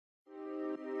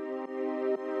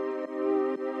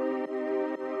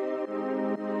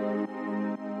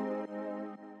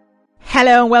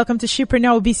Hello and welcome to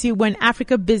Entrepreneurial BC1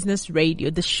 Africa Business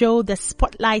Radio, the show that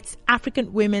spotlights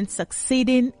African women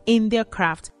succeeding in their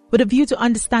craft with a view to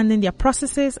understanding their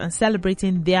processes and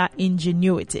celebrating their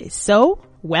ingenuity. So,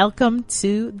 welcome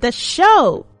to the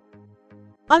show.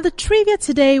 On the trivia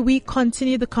today, we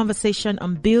continue the conversation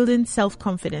on building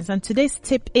self-confidence, and today's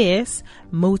tip is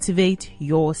motivate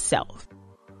yourself.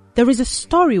 There is a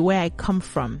story where I come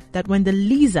from that when the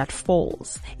lizard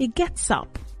falls, it gets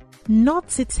up,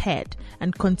 nods its head,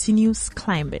 and continues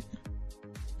climbing.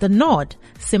 The nod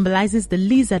symbolizes the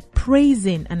lizard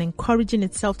praising and encouraging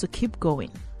itself to keep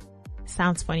going.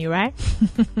 Sounds funny, right?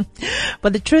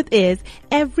 But the truth is,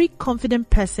 every confident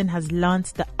person has learned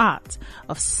the art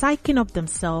of psyching up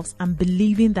themselves and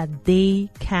believing that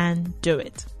they can do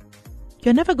it.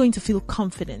 You're never going to feel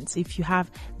confident if you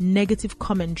have negative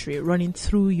commentary running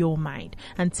through your mind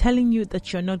and telling you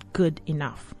that you're not good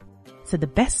enough. So the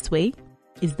best way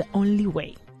is the only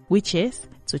way, which is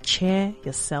to cheer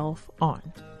yourself on.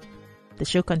 The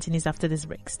show continues after this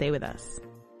break. Stay with us.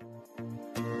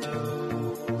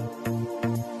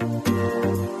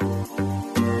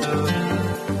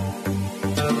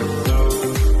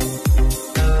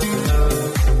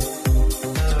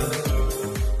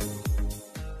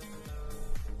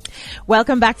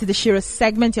 Welcome back to the Shiro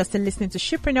segment. You're still listening to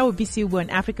Entrepreneurial BC1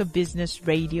 Africa Business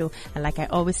Radio. And like I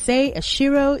always say, a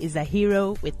Shiro is a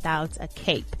hero without a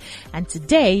cape. And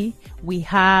today we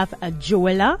have a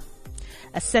jeweler,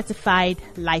 a certified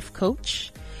life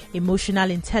coach, emotional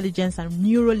intelligence and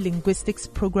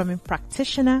neurolinguistics programming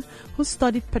practitioner who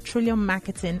studied petroleum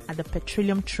marketing at the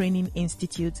Petroleum Training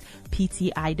Institute,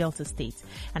 PTI Delta State,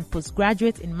 and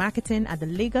postgraduate in marketing at the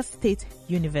Lagos State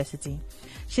University.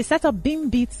 She set up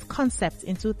Bimbeads concept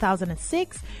in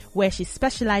 2006, where she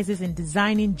specializes in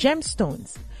designing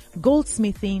gemstones,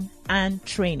 goldsmithing, and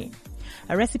training.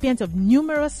 A recipient of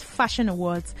numerous fashion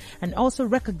awards and also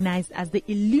recognized as the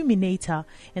illuminator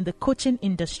in the coaching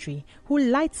industry who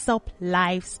lights up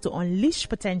lives to unleash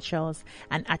potentials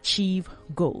and achieve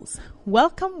goals.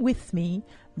 Welcome with me,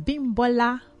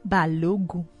 Bimbo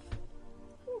Balogun.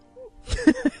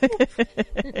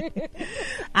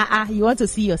 You want to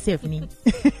see yourself, Nee?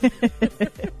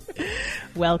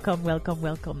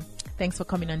 Welcome. Thanks for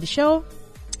coming on the show.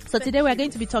 So today we're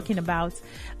going to be talking about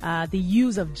the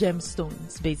use of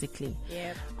gemstones, basically.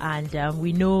 Yep. And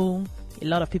we know a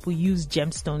lot of people use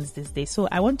gemstones these days. So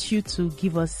I want you to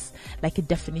give us like a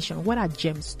definition. What are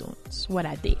gemstones? What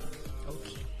are they?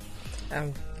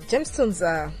 Okay. Gemstones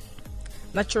are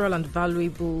natural and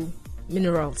valuable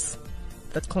minerals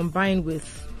that combine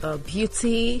with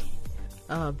beauty,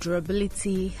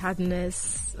 durability,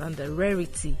 hardness, and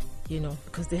rarity,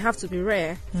 because they have to be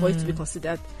rare for it to be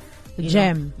considered a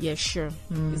gem. Yeah, sure.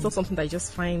 It's not something that you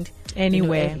just find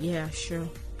anywhere. Yeah, sure.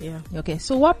 Yeah. Okay.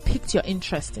 So what piqued your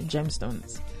interest in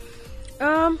gemstones?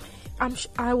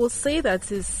 I will say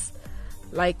that it's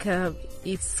like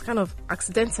it's kind of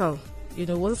accidental. It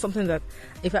wasn't something that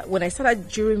when I started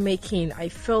jewelry making, I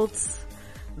felt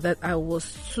that I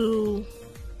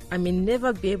may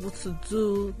never be able to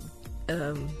do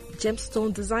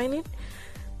gemstone designing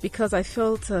because I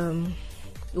felt it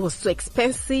was too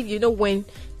expensive. When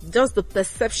just the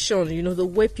perception, the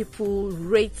way people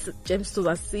rate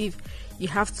gemstones as if you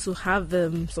have to have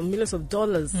some millions of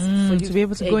dollars for you to be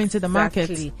able to go into the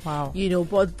market. Wow.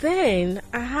 But then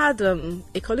I had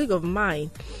a colleague of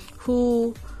mine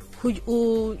who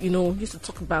used to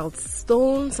talk about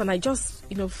stones, and I just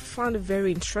found it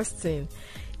very interesting.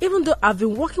 Even though I've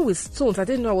been working with stones, I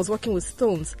didn't know I was working with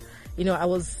stones. I've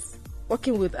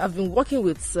been working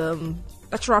with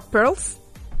natural pearls.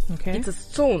 Okay. It's a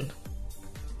stone.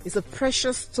 It's a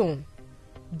precious stone,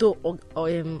 though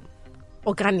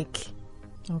organic.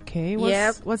 Okay.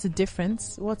 What's the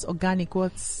difference? What's organic?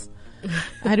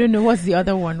 I don't know. What's the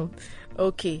other one?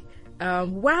 Okay.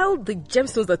 While the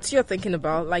gemstones that you're thinking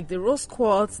about, like the rose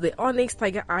quartz, the onyx,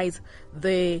 tiger eyes,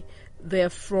 they're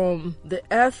from the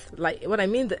earth. Like when I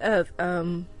mean the earth,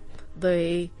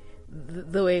 they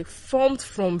were formed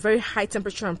from very high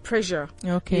temperature and pressure.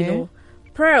 Okay.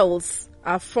 Pearls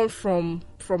are formed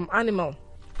from animal.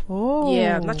 Oh.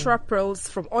 Yeah, natural pearls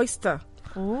from oyster.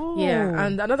 Oh. Yeah,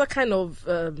 and another kind of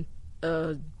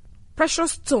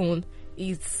precious stone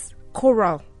is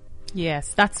coral.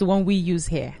 Yes, that's the one we use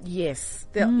here. Yes,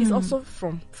 it's also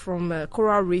from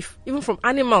coral reef, even from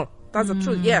animal. That's the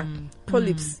truth. Yeah,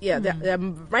 polyps. Yeah, they're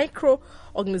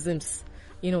microorganisms.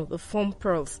 The form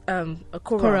pearls.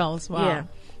 Corals. Wow.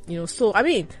 Yeah. So I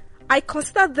mean, I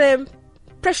consider them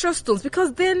precious stones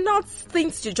because they're not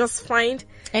things you just find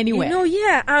anywhere.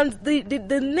 And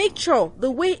the nature,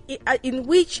 the way in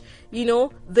which they're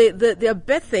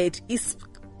birthed is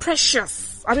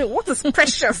precious. precious? I mean, what is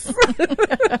precious?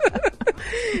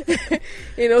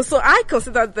 So I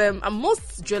consider them, and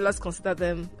most jewelers consider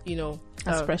them,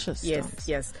 as precious Yes, stones.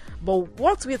 yes. But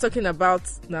what we're talking about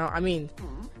now, I mean,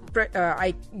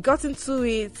 I got into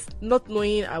it not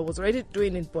knowing I was already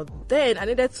doing it, but then I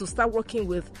needed to start working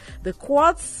with the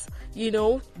quartz, the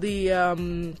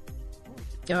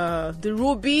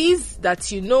rubies that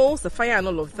sapphire and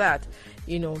all of that,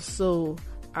 So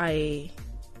I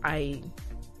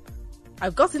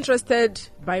got interested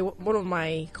by one of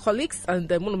my colleagues and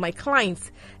then one of my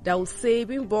clients that would say,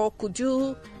 Bimbo, could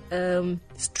you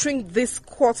string this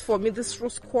quartz for me, this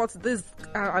rose quartz, this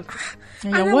and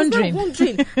you're wondering how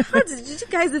did you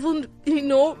guys even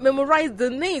memorize the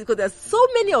names, because there's so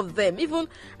many of them. Even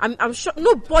I'm sure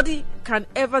nobody can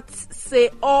ever say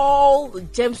all the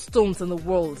gemstones in the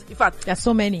world. In fact, there's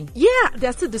so many. Yeah,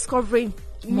 they're still discovering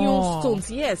new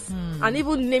stones, yes, and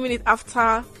even naming it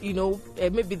after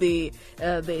maybe the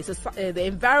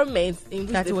environment in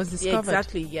which that it was discovered. Yeah,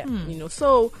 exactly, yeah.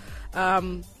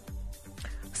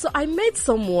 So I met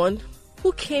someone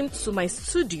who came to my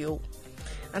studio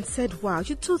and said, wow,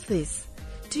 you do this.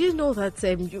 Do you know that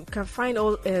you can find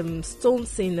all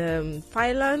stones in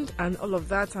Thailand and all of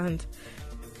that? And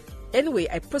anyway,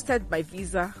 I posted my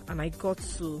visa and I got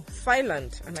to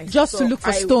Thailand. And to look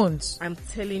for stones. I'm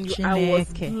telling you, I was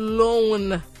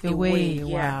blown away. Wow.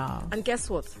 Yeah. And guess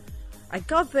what? I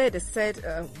got there, they said,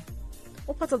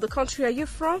 what part of the country are you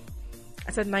from?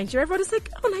 I said, Nigeria. Everybody's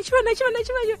like, oh, Nigeria.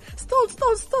 Stones.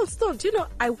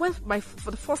 I went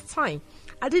for the first time.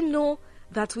 I didn't know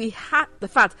that we had the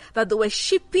fact that they were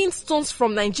shipping stones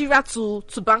from Nigeria to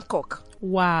Bangkok.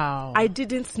 Wow. I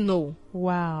didn't know.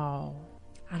 Wow.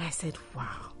 And I said,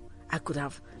 wow, I could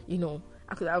have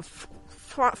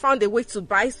found a way to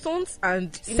buy stones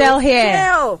and sell here.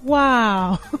 Sell.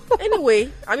 Wow. Anyway,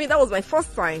 I mean, that was my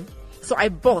first time. So I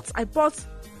bought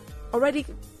already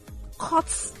cut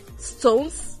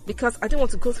stones because I didn't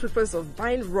want to go through the process of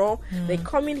buying raw. They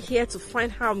come in here to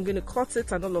find how I'm going to cut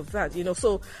it and all of that,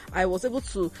 So I was able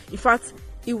to, in fact,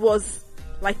 it was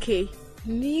like a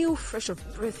new fresh of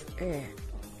breath air.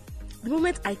 The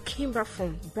moment I came back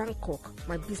from Bangkok,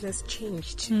 my business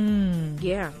changed.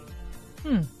 Yeah.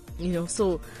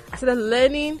 So I started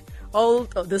learning all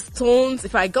of the stones.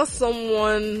 If I got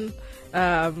someone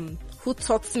who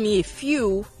taught me a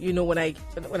few, when I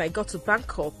got to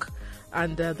Bangkok,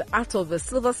 and the art of the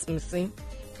silversmithing,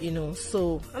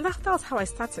 and that was how I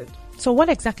started. So what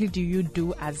exactly do you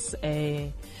do as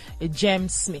a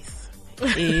gemsmith,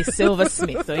 a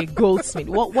silversmith, or a goldsmith?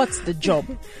 What's the job?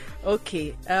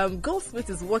 Okay, goldsmith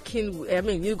is working.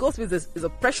 Goldsmith is a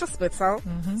precious metal.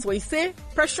 So when you say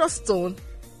precious stone,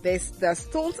 there are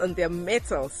stones and there are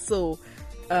metals. So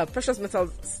precious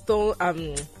metals, stone,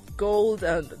 gold,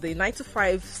 and the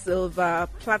 9-to-5 silver,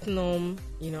 platinum,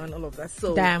 and all of that.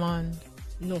 So diamond.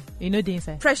 No, the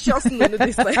inside. Precious. No,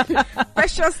 this side.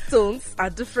 Precious stones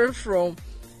are different from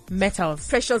metals.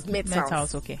 Precious metals.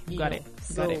 Metals. Okay, got it.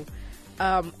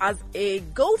 As a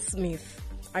goldsmith,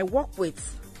 I work with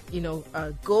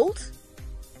gold,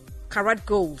 carat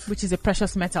gold, which is a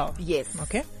precious metal. Yes.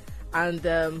 Okay. And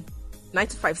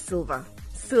 9-to-5 silver.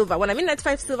 Silver. When I mean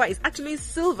 9-to-5 silver, it's actually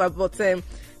silver, but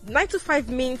 9-to-5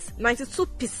 means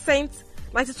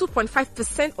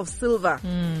 92.5% of silver.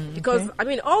 Because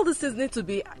all the things need to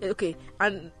be okay.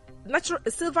 And natural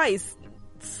silver is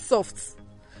soft.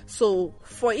 So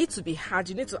for it to be hard,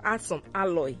 you need to add some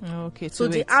alloy. Okay. So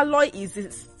the alloy is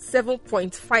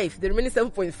 7.5. The remaining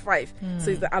 7.5.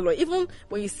 So it's the alloy. Even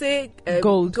when you say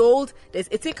gold, there's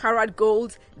 18 karat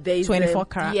gold. There is 24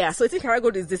 karat. Yeah. So 18 karat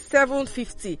gold is the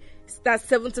 750. That's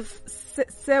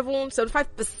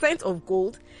 75% of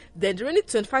gold. Then the remaining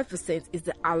 25% is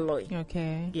the alloy.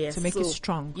 Okay. Yeah. To make it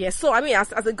strong. Yeah. So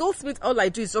as a goldsmith, all I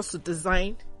do is just to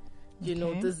design.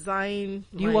 Design.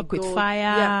 Do you work with fire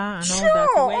and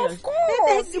all that? Of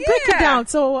course. Break it down.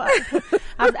 So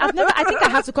I've never. I think I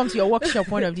have to come to your workshop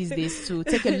one of these days to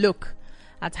take a look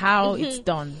at how it's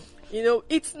done.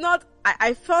 It's not.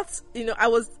 I felt. I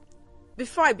was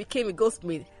before I became a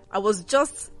goldsmith. I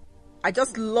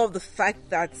just love the fact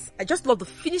that I just love the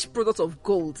finished product of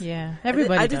gold. Yeah,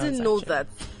 everybody. I didn't know that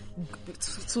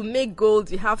to make gold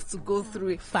you have to go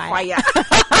through fire.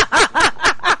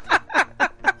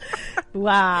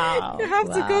 Wow. You have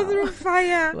to go through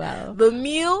fire. Wow. The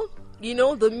mill,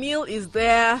 the mill is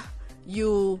there.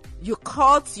 You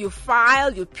cut, you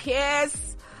file, you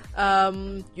pierce,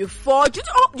 you forge,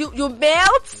 you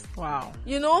melt. Wow.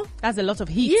 That's a lot of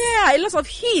heat. Yeah, a lot of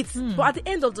heat. But at the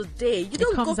end of the day,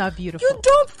 it comes out beautiful. You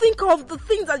don't think of the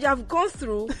things that you have gone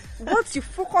through. What you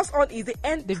focus on is the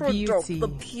end product, beauty. the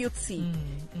beauty.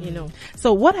 you know.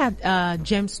 So what are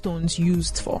gemstones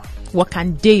used for? What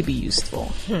can they be used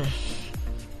for?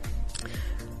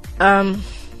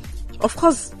 Of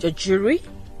course, your jewelry,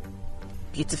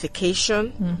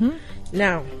 beautification.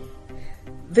 Now,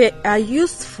 they are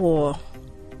used for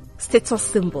status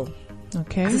symbol.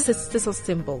 Okay. As a status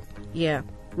symbol. Yeah.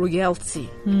 Royalty.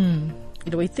 You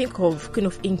know, when you think of Queen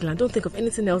of England, don't think of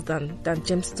anything else than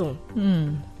gemstone.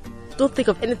 Don't think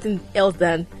of anything else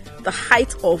than the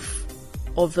height of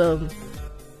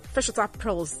freshwater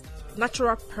pearls,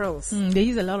 natural pearls. They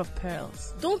use a lot of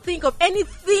pearls. Don't think of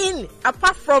anything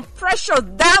apart from precious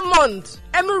diamond,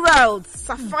 emerald,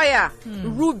 sapphire,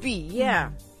 ruby. Yeah.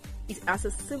 It as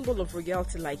a symbol of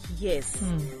royalty, like, yes,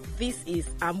 this is,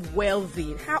 I'm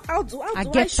wealthy. How do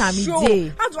I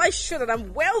show that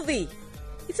I'm wealthy?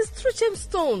 It is through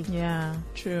gemstone. Yeah,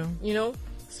 true. You know,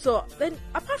 so then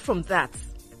apart from that,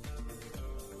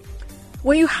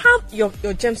 when you have your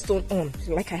gemstone on,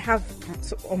 like I have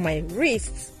on my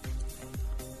wrist,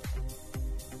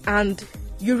 and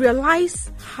you realize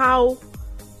how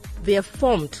they're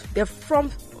formed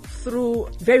through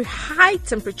very high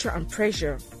temperature and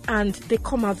pressure, and they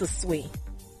come out this way.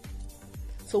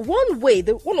 So one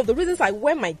of the reasons I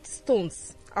wear my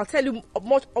stones, I'll tell you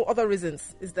much other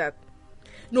reasons, is that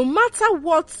no matter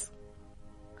what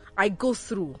I go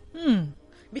through,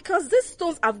 because these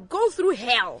stones have gone through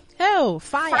hell,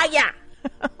 fire.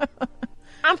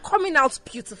 I'm coming out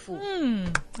beautiful.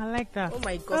 I like that. Oh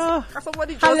my God!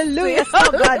 Somebody just hallelujah!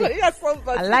 Somebody. Yes,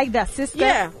 somebody. I like that, sister.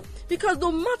 Yeah, because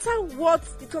no matter what,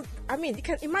 because I mean, you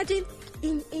can imagine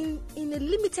in a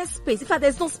limited space. In fact,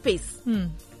 there's no space.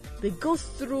 They go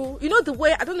through. You know the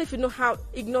way. I don't know if you know how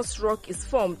igneous rock is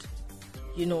formed.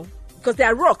 You know, because they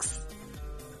are rocks.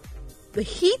 The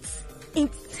heat,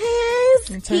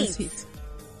 intense heat,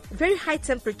 very high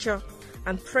temperature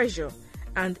and pressure,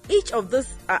 and each of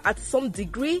this at some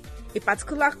degree, a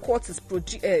particular quartz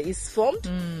is formed.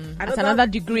 At another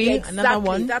degree, another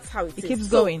one. That's how it keeps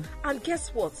going. And guess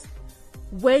what?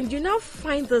 When you now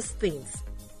find those things,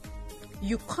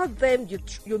 you cut them,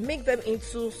 you make them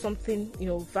into something, you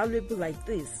know, valuable like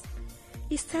this.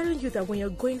 It's telling you that when you're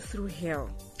going through hell,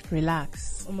 relax.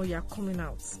 You're coming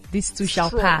out. These two shall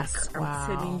pass. I'm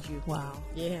telling you. Wow.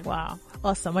 Yeah. Wow.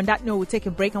 Awesome. On that note, we'll take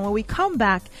a break, and when we come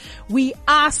back, we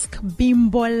ask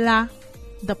Bimbola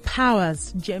the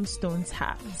powers gemstones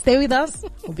have. Stay with us.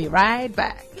 We'll be right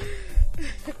back.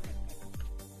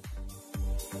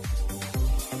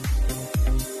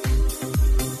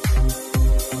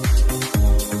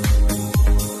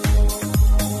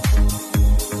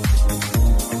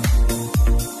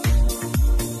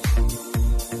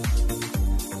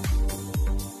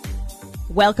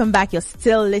 Welcome back. You're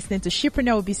still listening to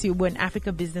Entrepreneurial BC in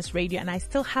Africa Business Radio, and I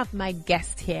still have my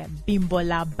guest here,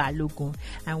 Bimbola Balogun,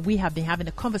 and we have been having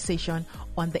a conversation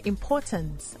on the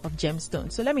importance of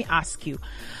gemstones. So let me ask you,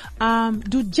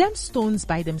 do gemstones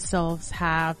by themselves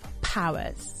have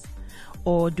powers,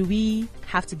 or do we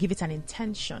have to give it an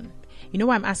intention? You know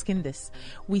why I'm asking this?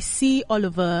 We see all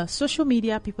over social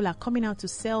media, people are coming out to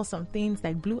sell some things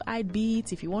like blue-eyed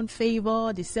beads. If you want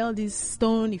favor, they sell this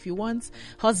stone. If you want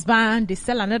husband, they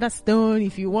sell another stone.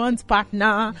 If you want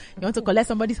partner, you want to collect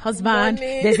somebody's husband,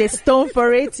 there's a stone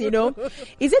for it, you know.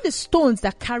 Is it the stones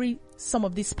that carry some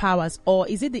of these powers, or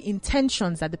is it the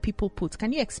intentions that the people put?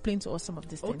 Can you explain to us some of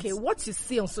these things? Okay, what you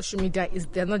see on social media is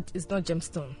not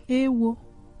gemstone. Ewo.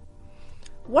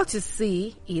 What you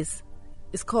see is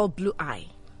it's called blue eye.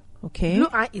 Okay. Blue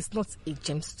eye is not a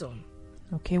gemstone.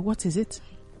 Okay, what is it?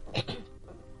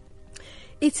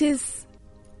 It's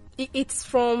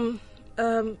from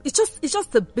it's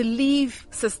just the belief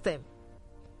system.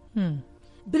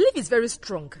 Belief is very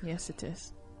strong. Yes, it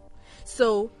is.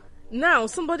 So now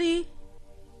somebody,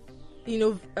 you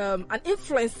know, an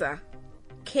influencer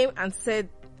came and said,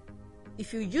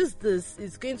 if you use this,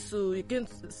 it's going to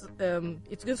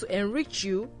enrich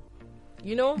you.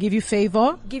 You know, give you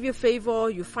favor,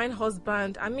 you find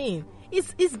husband. I mean,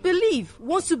 it's belief.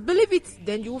 Once you believe it,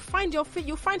 then you will find you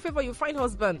find favor, you find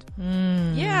husband.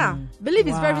 Yeah, belief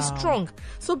is very strong.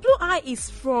 So blue eye is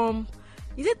from,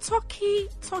 is it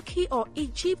Turkey or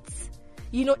Egypt?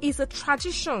 You know, it's a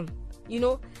tradition. You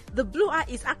know, the blue eye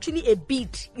is actually a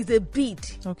bead. It's a bead.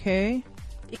 Okay.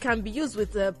 It can be used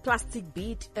with a plastic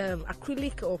bead,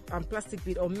 acrylic or plastic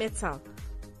bead or metal.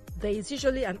 There is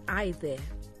usually an eye there.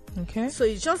 Okay. So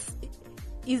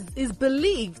it's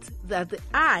believed that the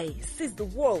eye sees the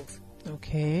world.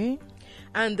 Okay.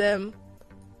 And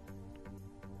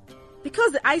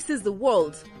because the eye sees the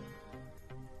world,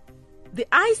 the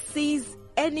eye sees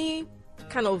any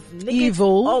kind of negative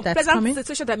evil or that's pleasant coming,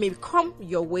 situation that may come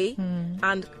your way,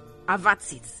 and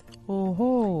avert it.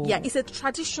 Oh. Yeah, it's a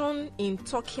tradition in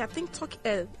Turkey. I think Turkey.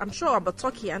 I'm sure about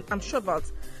Turkey, and I'm sure about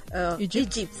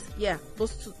Egypt. Yeah,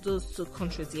 those two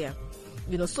countries. Yeah,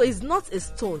 so it's not a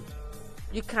stone.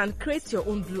 You can create your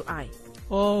own blue eye.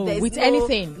 Oh, with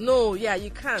anything? No, yeah,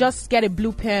 you can. Just get a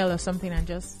blue pearl or something and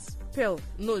just... Pearl?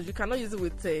 No, you cannot use it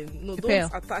with... no, don't pearl.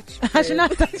 Attach... I should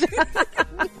not attach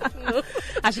No.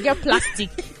 I should get plastic.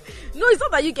 No, it's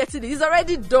not that you get it. It's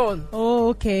already done. Oh,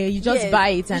 okay. You just buy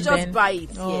it and you just buy it,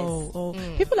 yes. Oh.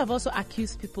 People have also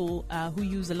accused people who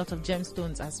use a lot of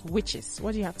gemstones as witches.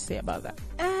 What do you have to say about that?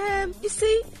 You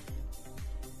see,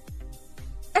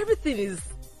 everything is...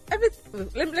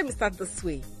 Let me start this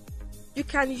way. You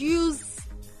can use...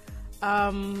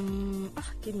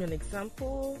 give me an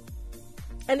example.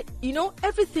 And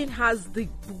everything has the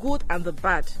good and the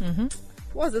bad. Mm-hmm.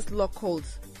 What's this law called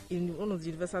in one of the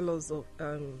universal laws of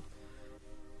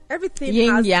everything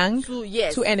yin has yang,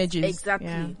 two energies. Exactly.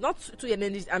 Yeah. Not two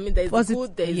energies. I mean, there's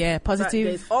good, there's positive,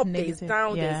 there's up, negative. there's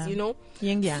down, there's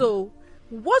yin yang. So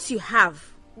what you have,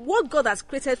 what God has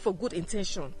created for good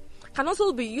intention, can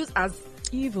also be used as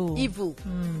evil.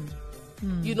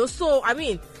 So I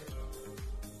mean,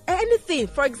 anything.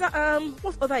 For example,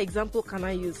 what other example can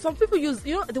I use? Some people use,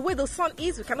 the way the sun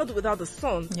is, we cannot do without the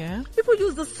sun. Yeah. People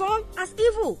use the sun as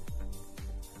evil.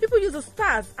 People use the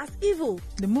stars as evil.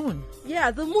 The moon.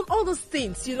 Yeah, the moon, all those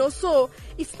things, So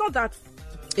it's not that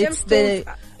it's the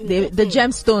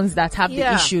gemstones that have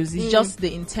the issues. It's just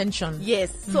the intention.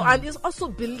 Yes. So and it's also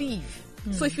belief.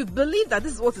 So if you believe that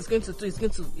this is what it's going to do, it's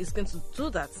going to do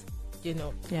that.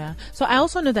 Yeah. So I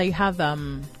also know that you have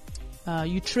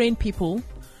you train people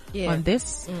on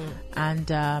this, and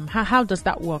how does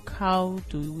that work?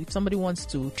 If somebody wants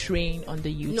to train on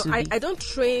the YouTube? No, I don't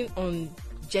train on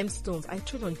gemstones. I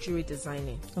train on jewelry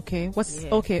designing. Okay.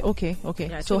 Okay.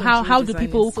 Yeah, so how do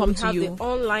people come to you? We have the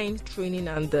online training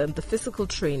and the physical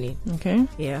training. Okay.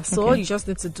 Yeah. So all you just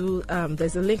need to do,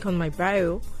 there's a link on my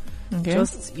bio. Okay.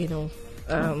 Just fill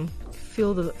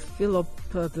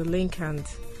up the link and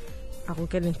I will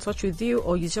get in touch with you,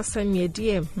 or you just send me a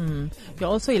DM. You're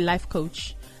also a life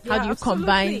coach. How do you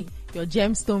combine your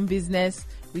gemstone business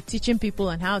with teaching people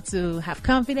on how to have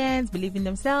confidence, believe in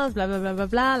themselves, blah, blah, blah, blah,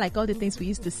 blah, like all the things we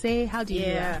used to say? How do you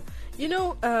do that?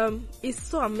 It's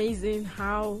so amazing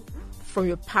how from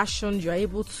your passion you're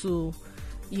able to,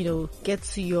 get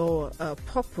to your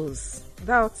purpose.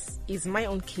 That is my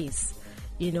own case.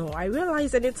 I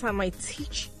realize anytime I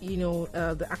teach,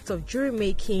 the act of jewelry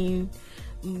making,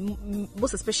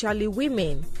 most especially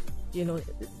women,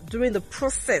 during the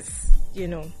process,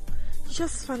 you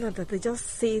just find out that they just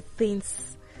say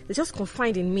things, they just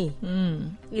confide in me.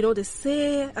 They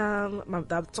say,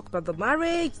 I've talked about the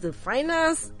marriage, the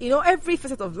finance, every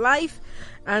facet of life.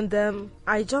 And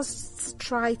I just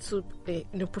try to,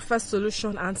 prefer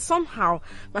solution. And somehow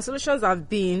my solutions have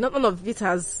been, none of it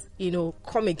has,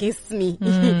 come against me,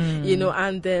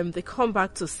 and they come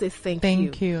back to say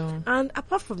thank you. And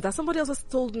apart from that, somebody else has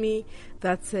told me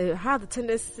that I had the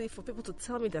tendency for people to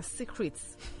tell me their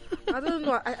secrets. I don't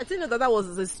know. I didn't know that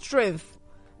was the strength.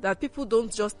 That people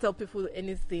don't just tell people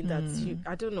anything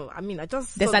I don't know. I mean,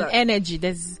 there's an energy,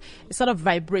 there's a sort of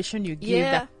vibration you give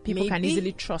that people can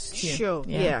easily trust you. Sure,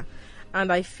 yeah.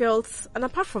 And I felt, and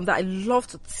apart from that, I love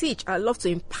to teach. I love to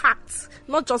impact,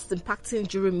 not just impacting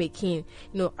jewelry making.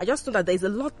 I just know that there's a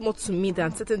lot more to me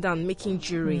than sitting down making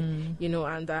jewelry.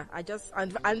 And I just,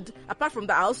 and apart from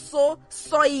that, I also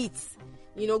saw it.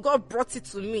 God brought it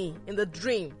to me in the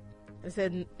dream. I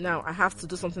said, now I have to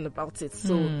do something about it.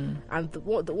 So, and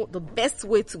the best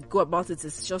way to go about it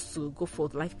is just to go for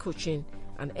life coaching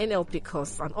and NLP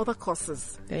course and other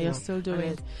courses. That you're still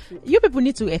doing. You people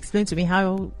need to explain to me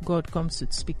how God comes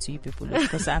to speak to you people,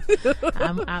 because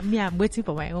I'm waiting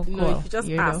for my own call. No, if you just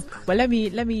ask. But let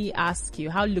me ask you,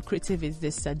 how lucrative is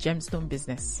this gemstone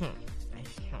business?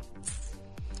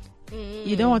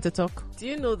 You don't want to talk? Do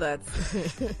you know that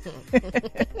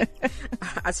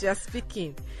as you are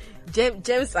speaking,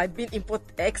 gems are being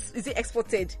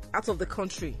exported out of the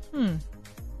country?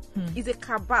 It's a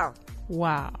cabal.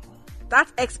 Wow. That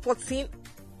exporting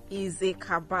is a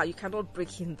cabal. You cannot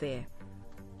break in there.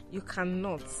 You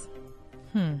cannot.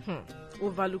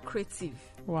 Over lucrative.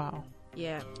 Wow.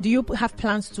 Yeah. Do you have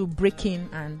plans to break in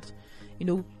and,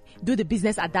 do the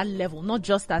business at that level, not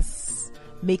just as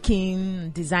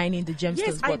designing the gemstones?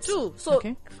 Yes, I do. So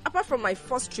apart from my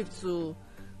first trip to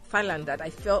Thailand, that I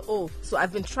felt, so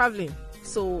I've been traveling.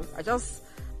 So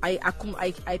I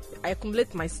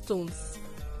accumulate my stones.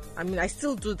 I mean, I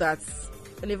still do that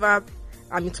whenever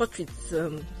I'm in touch with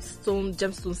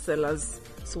gemstone sellers.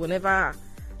 So whenever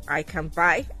I can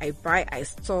buy, I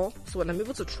store. So when I'm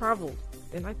able to travel,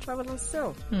 then I travel and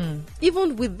sell.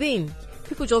 Even within,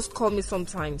 people just call me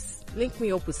sometimes, link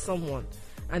me up with someone,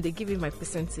 and they give me my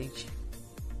percentage.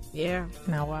 Yeah.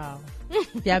 Now, wow.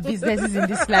 There are businesses in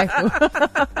this life.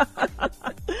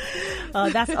 Oh,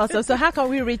 that's awesome. So how can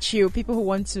we reach you? People who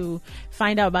want to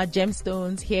find out about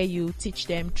gemstones, hear you, teach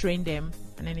them, train them,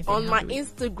 and anything. On my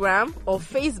Instagram or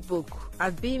Facebook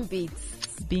at Bimbeads.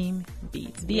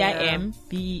 Bimbeads. Bimbeads.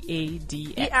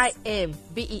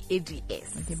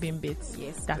 Bimbeads. Okay, Bimbeads.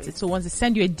 Yes. That's it. So once they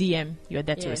send you a DM, you're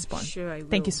there to respond. Sure, I will.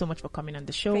 Thank you so much for coming on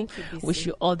the show. Thank you, BC. Wish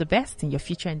you all the best in your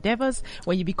future endeavors.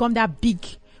 When you become that big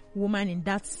woman in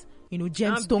that,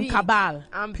 gemstone cabal,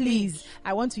 please,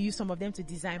 I want to use some of them to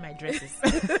design my dresses.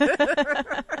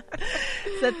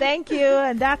 So thank you.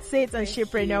 And that's it on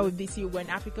Entrepreneurial with BC One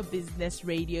Africa Business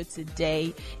Radio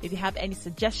today. If you have any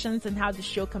suggestions on how the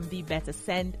show can be better,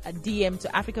 send a DM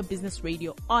to Africa Business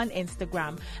Radio on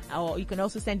Instagram, or you can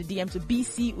also send a DM to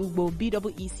BC Ugbo,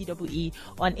 BEECWE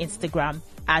on Instagram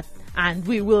and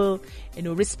we will,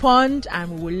 respond,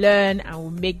 and we will learn, and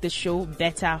we'll make the show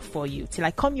better for you. Till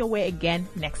I come your way again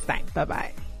next time.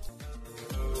 Bye-bye.